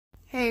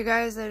Hey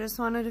guys, I just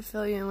wanted to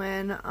fill you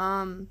in.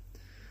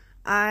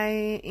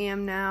 I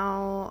am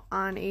now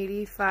on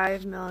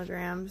 85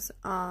 milligrams.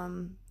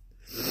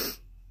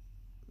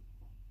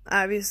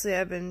 Obviously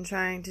I've been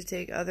trying to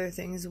take other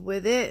things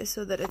with it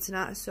so that it's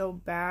not so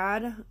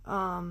bad.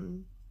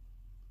 I'm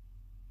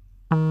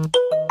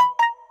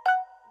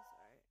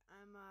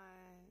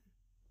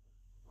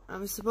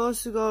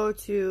supposed to go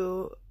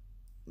to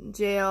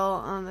jail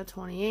on the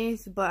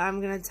 28th, but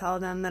I'm gonna tell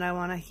them that I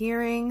want a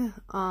hearing.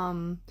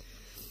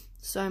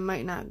 So I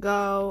might not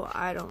go.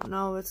 I don't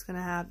know what's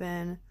gonna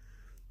happen,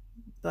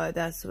 but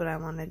that's what I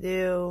want to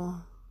do.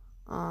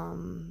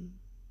 And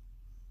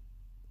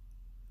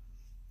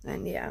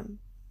yeah,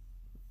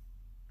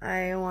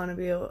 I want to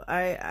be.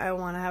 I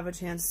want to have a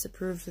chance to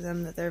prove to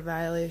them that their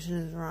violation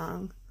is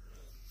wrong.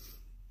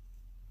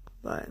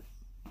 But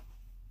I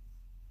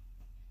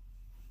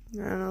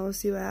don't know. We'll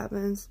see what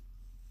happens.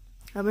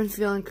 I've been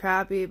feeling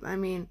crappy. I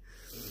mean,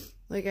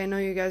 like, I know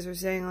you guys were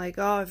saying, like,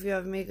 oh, if you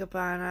have makeup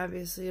on,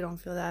 obviously you don't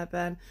feel that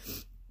bad.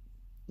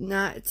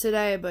 Not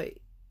today, but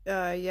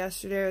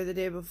yesterday or the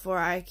day before,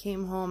 I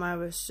came home, I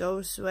was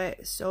so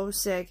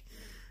sick.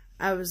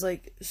 I was,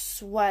 like,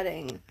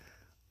 sweating.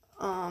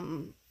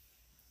 But,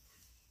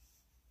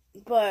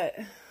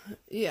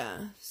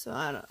 yeah, so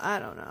I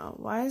don't know.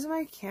 Why is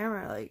my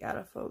camera, like, out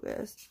of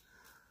focus?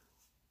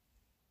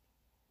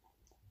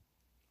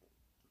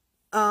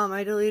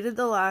 I deleted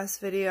the last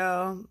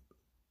video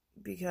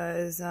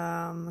because,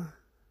 I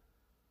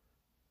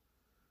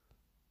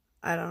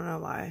don't know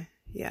why.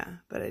 Yeah,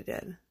 but I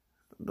did.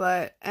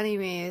 But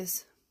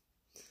anyways,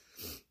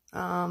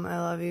 I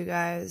love you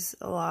guys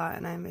a lot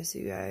and I miss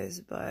you guys,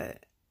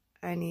 but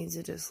I need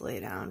to just lay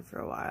down for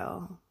a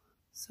while.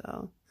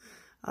 So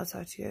I'll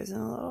talk to you guys in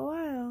a little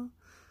while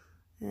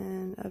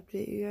and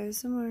update you guys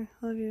some more.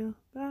 Love you.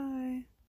 Bye.